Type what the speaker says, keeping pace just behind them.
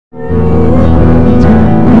You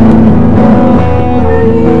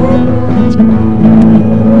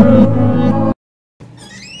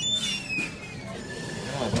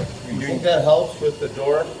think that helps with the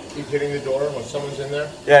door? Keep hitting the door when someone's in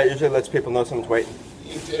there? Yeah, it usually lets people know someone's waiting.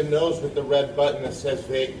 It knows with the red button that says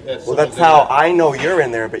vague. Well, that's how I know you're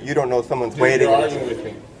in there, but you don't know someone's waiting. You're arguing with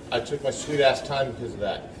me. I took my sweet ass time because of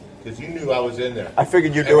that. Because you knew I was in there. I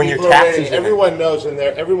figured you're doing your taxes. Everyone knows in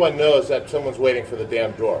there. Everyone knows that someone's waiting for the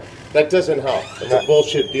damn door. That doesn't help. It's a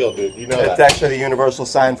bullshit deal, dude. You know that. It's actually the universal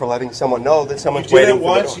sign for letting someone know that someone's waiting for the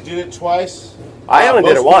door. You did it once. You did it twice. I only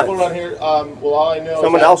did it once. Most people around here, well, all I know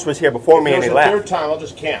someone else was here before me and he left. If there's a third time, I'll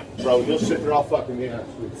just camp, bro. You'll sit there all fucking me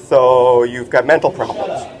next week. So you've got mental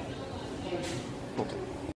problems.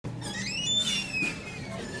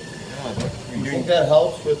 You think that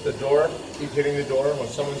helps with the door? Keep hitting the door when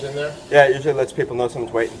someone's in there? Yeah, it usually lets people know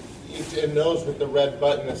someone's waiting. It knows with the red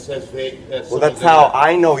button that says vague. Well, that's how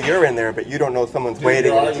I know you're in there, but you don't know someone's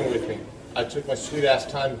waiting. You're arguing with me. I took my sweet ass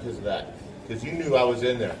time because of that. Because you knew I was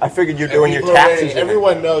in there. I figured you're doing your taxes.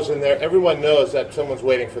 Everyone knows in there. Everyone knows that someone's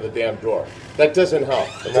waiting for the damn door. That doesn't help.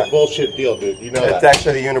 It's a bullshit deal, dude. You know that. It's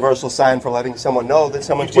actually the universal sign for letting someone know that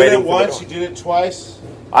someone's waiting for the door. You did it once. You did it twice.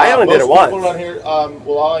 I only did it once. Most people around here,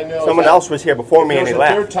 well, all I know someone else was here before me and he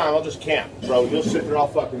left. If there's a third time, I'll just camp, bro. You'll sit there all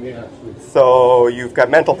fucking me next week. So you've got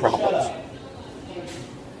mental problems.